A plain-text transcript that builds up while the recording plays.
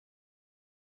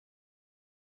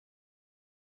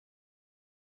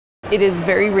It is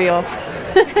very real.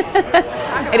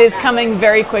 It is coming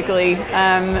very quickly.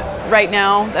 Right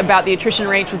now, about the attrition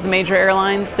rates with the major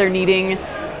airlines, they're needing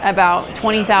about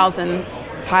 20,000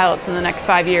 pilots in the next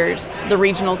 5 years. The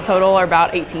regionals total are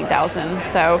about 18,000.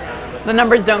 So the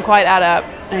numbers don't quite add up,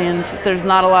 and there's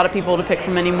not a lot of people to pick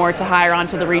from anymore to hire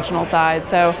onto the regional side.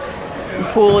 So the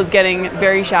pool is getting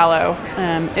very shallow.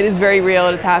 It is very real.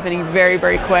 It is happening very,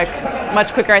 very quick.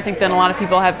 Much quicker, I think, than a lot of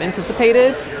people have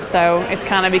anticipated. So it's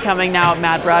kind of becoming now a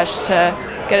mad rush to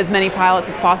get as many pilots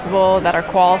as possible that are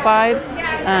qualified,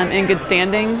 in good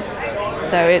standing.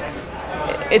 So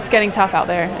it's getting tough out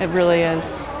there. It really is.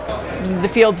 The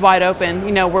field's wide open.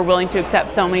 You know, we're willing to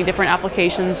accept so many different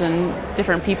applications and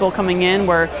different people coming in.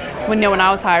 When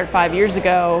I was hired 5 years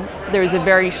ago, there was a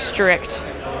very strict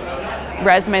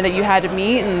resume that you had to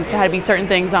meet, and there had to be certain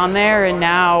things on there. And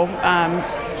now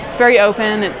it's very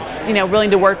open. It's, you know,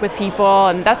 willing to work with people,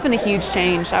 and that's been a huge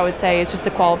change. I would say it's just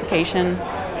the qualification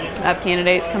of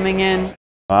candidates coming in.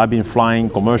 I've been flying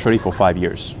commercially for 5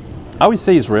 years. I would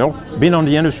say it's real. Been on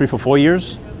the industry for 4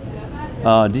 years.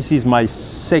 This is my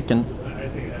second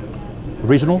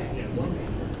regional,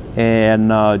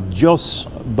 and just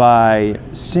by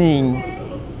seeing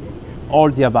all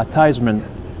the advertisement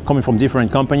coming from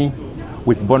different companies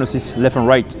with bonuses left and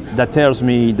right, that tells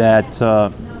me that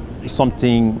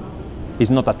something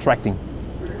is not attracting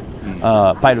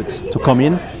pilots to come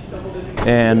in.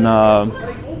 And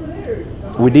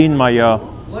within my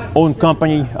own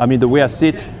company, I mean, the way I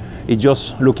sit is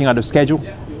just looking at the schedule.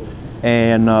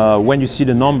 And when you see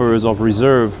the numbers of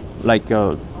reserve, like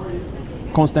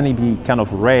constantly be kind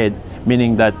of red,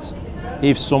 meaning that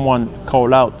if someone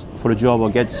call out for the job or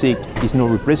get sick, it's no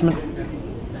replacement.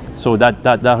 So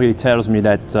that really tells me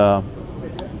that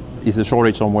it's a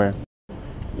shortage somewhere.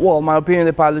 Well, my opinion,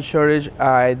 the pilot shortage,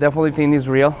 I definitely think is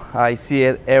real. I see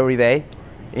it every day.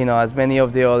 You know, as many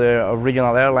of the other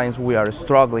regional airlines, we are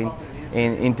struggling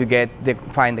to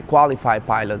find the qualified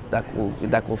pilots that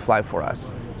will fly for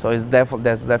us. So there's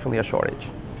definitely a shortage.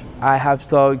 I have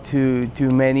talked to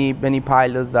many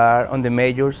pilots that are on the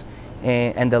majors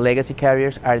and the legacy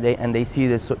carriers, and they see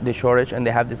the shortage, and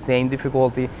they have the same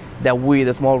difficulty that we,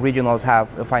 the small regionals, have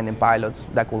finding pilots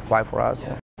that will fly for us.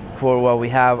 For what we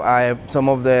have, some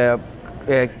of the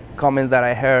comments that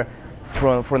I heard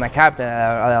from a captain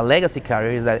at a legacy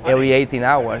carrier is that every 18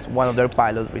 hours, one of their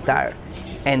pilots retired,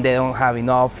 and they don't have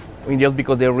enough, just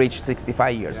because they reached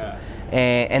 65 years.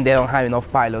 And they don't have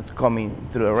enough pilots coming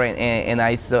through the rain. And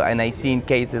I seen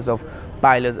cases of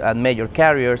pilots at major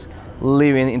carriers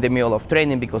leaving in the middle of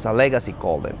training because a legacy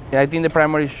called them. I think the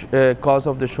primary cause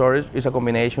of the shortage is a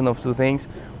combination of two things.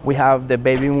 We have the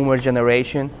baby boomer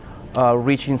generation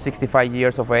reaching 65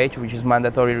 years of age, which is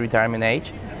mandatory retirement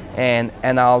age. And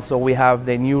also we have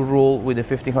the new rule with the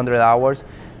 1,500 hours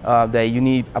that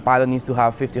a pilot needs to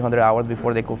have 1,500 hours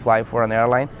before they could fly for an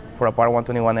airline, for a Part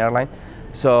 121 airline.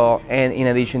 So, and in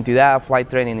addition to that, flight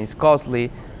training is costly,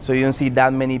 so you don't see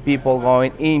that many people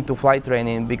going into flight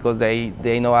training because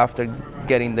they know after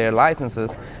getting their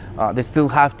licenses, they still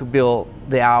have to build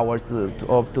the hours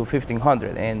up to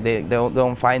 1,500, and they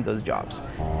don't find those jobs.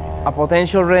 A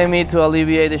potential remedy to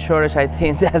alleviate the shortage, I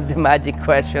think that's the magic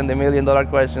question, the $1,000,000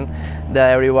 question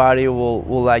that everybody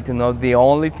will like to know. The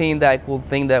only thing that I could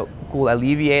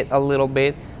alleviate a little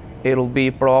bit, it'll be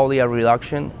probably a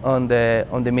reduction on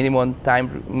the minimum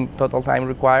total time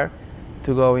required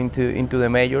to go into the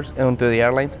majors and into the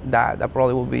airlines. That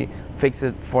probably will be fixed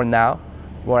for now,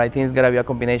 but I think it's gonna be a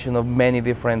combination of many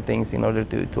different things in order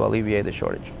to alleviate the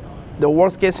shortage. The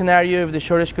worst case scenario, if the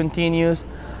shortage continues,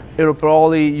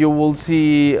 you will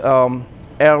see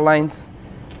airlines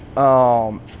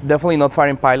definitely not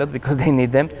firing pilots because they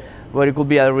need them, but it could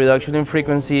be a reduction in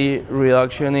frequency,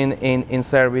 reduction in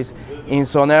service. In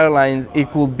some airlines,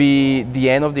 it could be the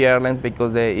end of the airlines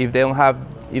because if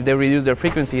they reduce their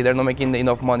frequency, they're not making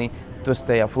enough money to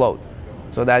stay afloat.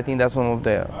 So I think that's one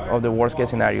of the worst case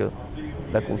scenarios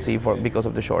that we'll see because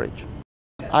of the shortage.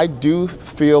 I do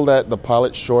feel that the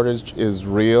pilot shortage is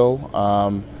real.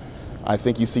 I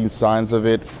think you've seen signs of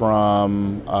it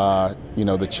from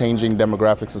the changing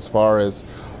demographics as far as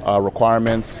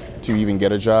requirements to even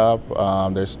get a job.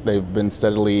 They've been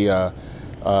steadily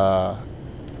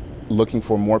looking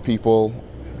for more people,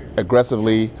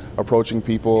 aggressively approaching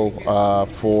people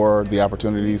for the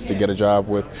opportunities to get a job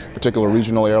with particular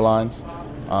regional airlines.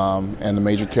 And the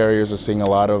major carriers are seeing a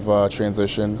lot of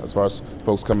transition as far as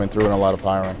folks coming through and a lot of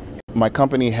hiring. My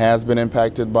company has been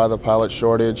impacted by the pilot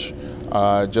shortage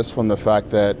just from the fact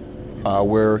that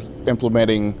we're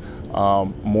implementing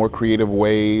more creative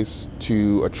ways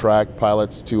to attract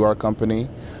pilots to our company.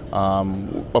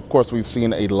 Of course, we've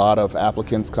seen a lot of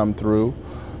applicants come through,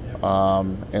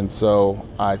 And so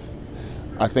I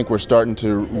think we're starting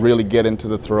to really get into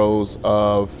the throes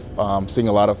of seeing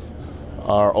a lot of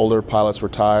our older pilots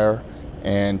retire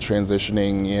and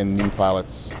transitioning in new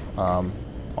pilots on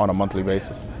a monthly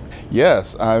basis.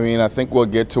 Yes, I mean, I think we'll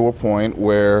get to a point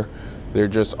where there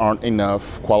just aren't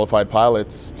enough qualified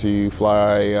pilots to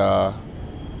fly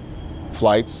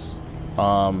flights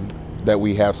that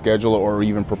we have scheduled or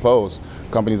even proposed.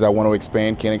 Companies that want to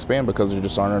expand can't expand because there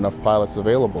just aren't enough pilots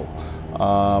available.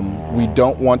 We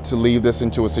don't want to leave this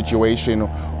into a situation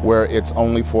where it's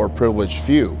only for a privileged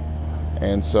few.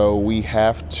 And so we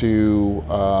have to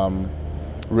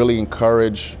really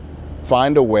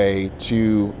find a way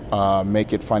to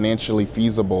make it financially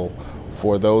feasible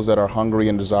for those that are hungry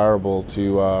and desirable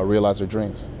to realize their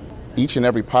dreams. Each and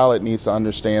every pilot needs to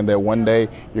understand that one day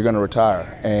you're going to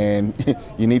retire, and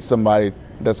you need somebody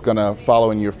that's going to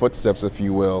follow in your footsteps, if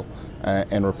you will,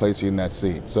 and replace you in that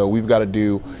seat. So we've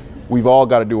all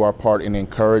got to do our part in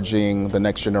encouraging the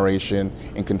next generation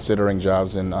in considering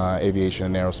jobs in aviation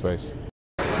and aerospace.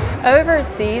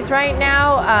 Overseas right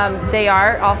now, they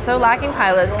are also lacking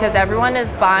pilots because everyone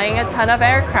is buying a ton of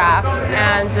aircraft,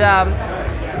 and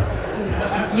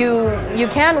you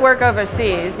can work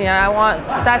overseas. You know,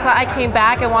 that's why I came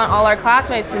back and want all our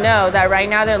classmates to know that right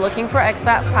now they're looking for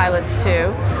expat pilots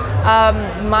too.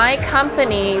 My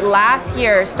company last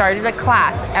year started a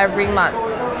class every month,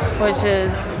 which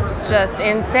is just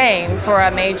insane for a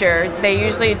major. They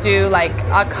usually do like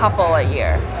a couple a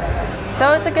year.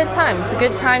 So it's a good time. It's a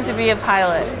good time to be a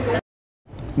pilot.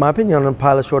 My opinion on the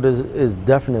pilot shortage is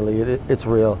definitely, it's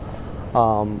real.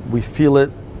 We feel it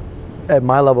at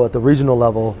my level, at the regional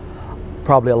level,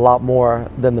 probably a lot more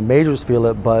than the majors feel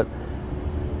it, but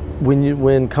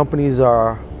when companies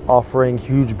are offering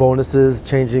huge bonuses,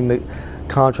 changing the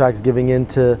contracts, giving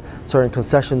into certain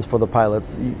concessions for the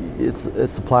pilots, it's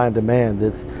supply and demand.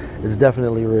 It's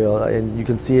definitely real, and you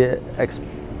can see it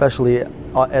especially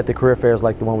at the career fairs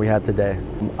like the one we had today.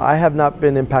 I have not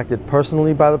been impacted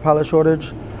personally by the pilot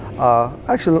shortage.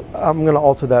 Actually, I'm going to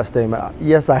alter that statement.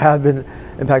 Yes, I have been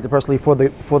impacted personally for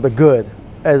the good.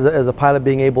 As a pilot,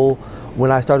 being able, when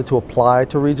I started to apply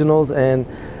to regionals, and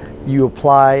you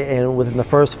apply, and within the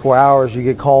first 4 hours you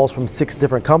get calls from 6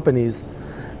 different companies,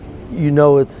 you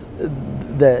know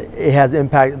that it has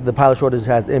impact. The pilot shortage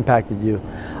has impacted you.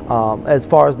 As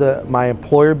far as my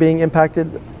employer being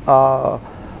impacted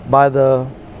by the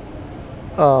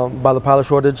pilot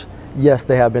shortage, yes,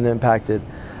 they have been impacted.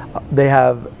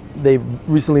 They've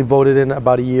recently voted in,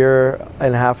 about a year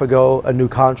and a half ago, a new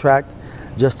contract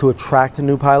just to attract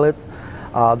new pilots.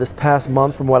 This past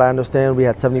month, from what I understand, we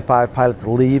had 75 pilots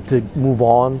leave to move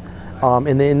on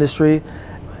in the industry,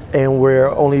 and we're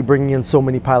only bringing in so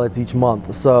many pilots each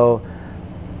month. So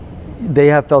they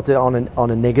have felt it on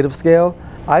a negative scale.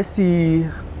 I see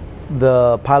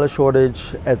the pilot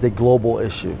shortage as a global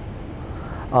issue.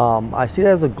 I see it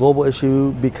as a global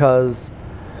issue because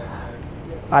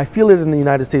I feel it in the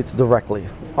United States directly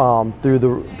through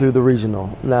the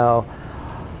regional. Now,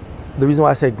 the reason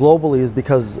why I say globally is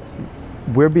because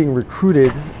we're being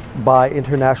recruited by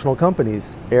international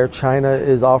companies. Air China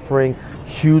is offering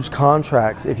huge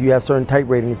contracts if you have certain type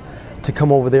ratings to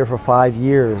come over there for 5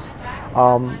 years.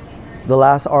 The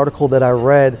last article that I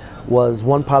read was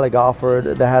one pilot got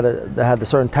offered that had the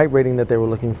certain type rating that they were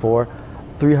looking for,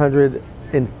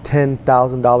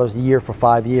 $310,000 a year for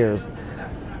 5 years.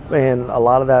 And a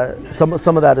lot of that,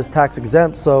 some of that is tax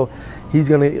exempt, so he's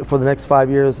gonna, for the next 5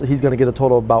 years, he's gonna get a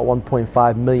total of about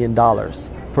 $1.5 million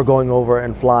for going over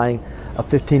and flying a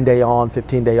 15-day on,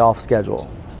 15-day off schedule.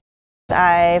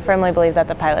 I firmly believe that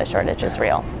the pilot shortage is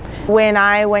real. When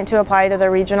I went to apply to the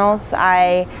regionals,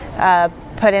 I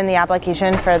put in the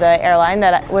application for the airline.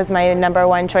 That was my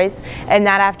 #1 choice. And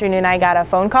that afternoon I got a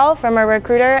phone call from a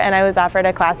recruiter, and I was offered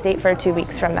a class date for 2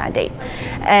 weeks from that date.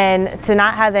 And to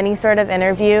not have any sort of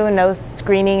interview, no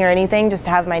screening or anything, just to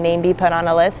have my name be put on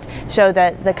a list, showed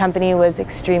that the company was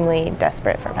extremely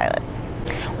desperate for pilots.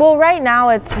 Well, right now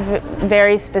it's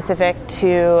very specific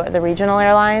to the regional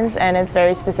airlines, and it's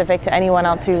very specific to anyone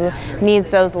else who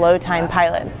needs those low-time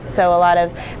pilots. So a lot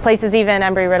of places, even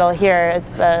Embry-Riddle here is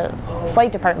the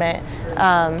flight department,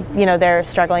 you know, they're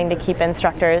struggling to keep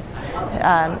instructors,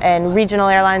 and regional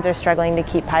airlines are struggling to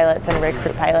keep pilots and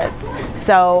recruit pilots.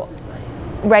 So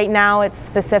right now it's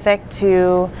specific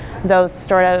to those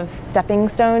sort of stepping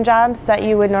stone jobs that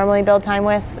you would normally build time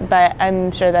with, but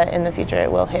I'm sure that in the future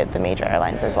it will hit the major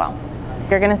airlines as well.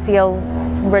 You're going to see a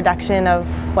reduction of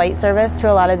flight service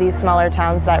to a lot of these smaller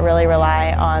towns that really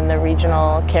rely on the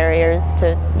regional carriers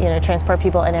to transport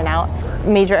people in and out.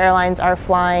 Major airlines are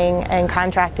flying and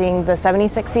contracting the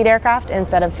 76-seat aircraft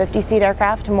instead of 50-seat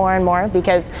aircraft more and more,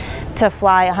 because to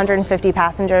fly 150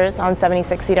 passengers on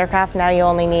 76-seat aircraft, now you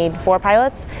only need 4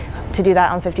 pilots. To do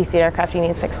that on 50-seat aircraft, you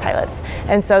need 6 pilots.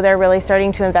 And so they're really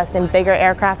starting to invest in bigger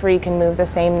aircraft where you can move the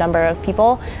same number of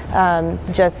people,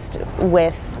 just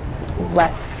with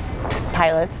less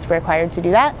pilots required to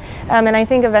do that. And I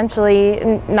think eventually,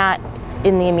 not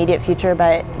in the immediate future,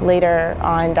 but later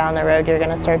on down the road, you're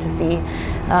going to start to see,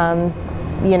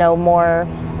 more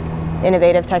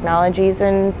innovative technologies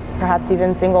and perhaps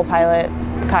even single pilot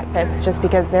cockpits, just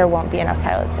because there won't be enough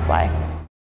pilots to fly.